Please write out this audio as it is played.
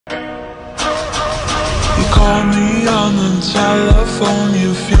call me on the telephone,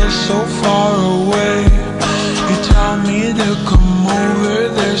 you feel so far away. You tell me to come over,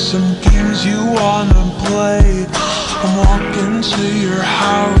 there's some games you wanna play. I'm walking to your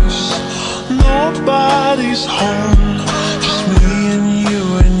house, nobody's home, just me and you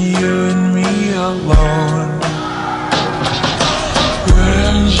and me alone.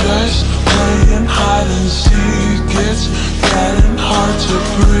 We're just playing hide and seek, it's getting hard to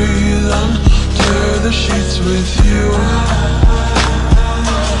breathe under the sheets with you.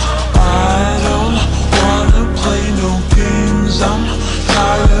 I don't wanna play no games, I'm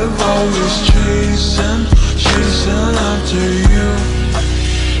tired of always chasing after you.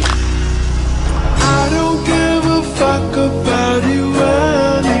 I don't give a fuck about you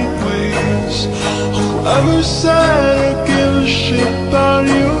anyways. Whoever said I give a shit about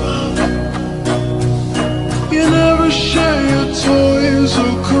you? You never share your toys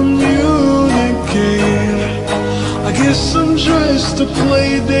or communicate. I guess I'm just a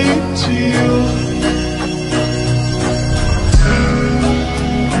play date to you.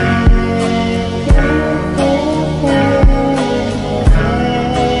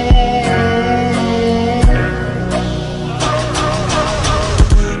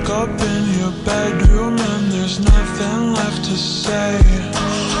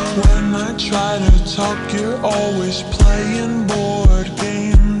 Try to talk, you're always playing board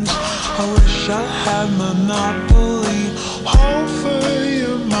games. I wish I had Monopoly over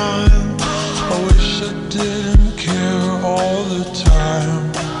your mind. I wish I didn't care all the time.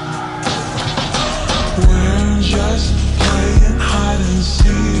 We're just playing hide and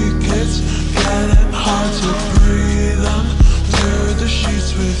seek, it's getting hard to breathe under the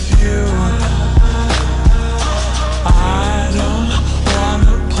sheets with you. I don't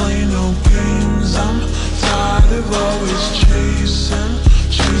wanna play no games, I'm tired of always chasing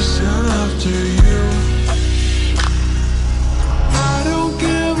after you. I don't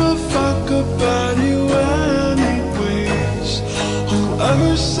give a fuck about you anyways.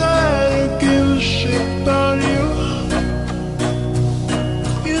 Whoever said I give a shit about you?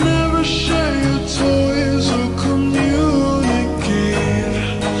 You never share your toys or communicate.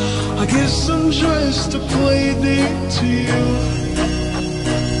 I guess I'm just a play date to you.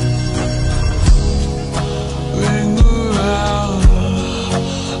 Ring around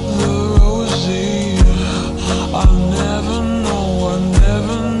the rosy, I never know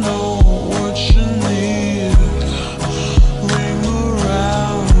what you need. Ring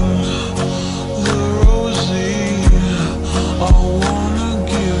around the rosy, I wanna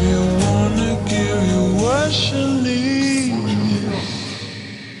give you what you need.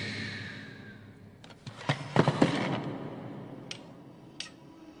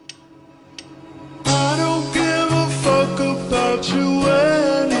 I don't give a fuck about you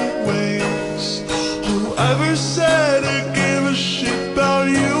anyways. Whoever said I give a shit about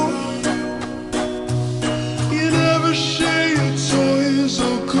you? You never share your toys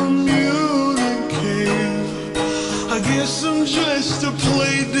or communicate. I guess I'm just a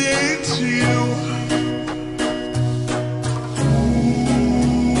play date to you.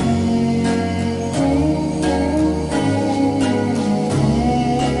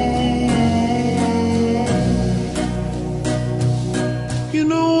 You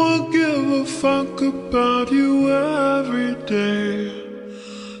know I give a fuck about you every day.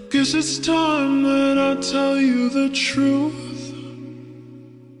 Guess it's time that I tell you the truth.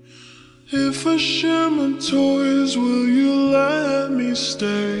 If I share my toys, will you let me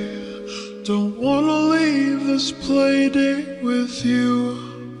stay? Don't wanna leave this play date with you.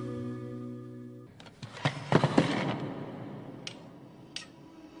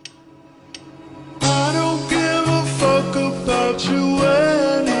 I don't give a fuck about you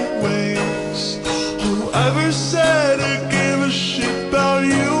anyways. Whoever said I give a shit about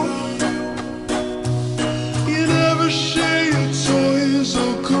you? You never share your toys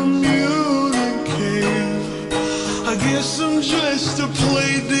or communicate. I guess I'm just a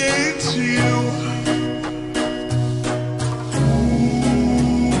play date to you.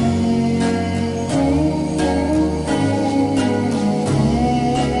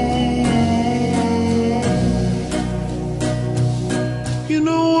 You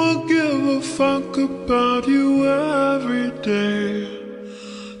know I give a fuck about you every day.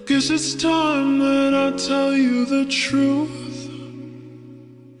 Guess it's time that I tell you the truth.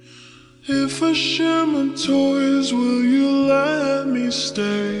 If I share my toys, will you let me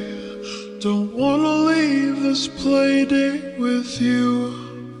stay? Don't wanna leave this play date with you.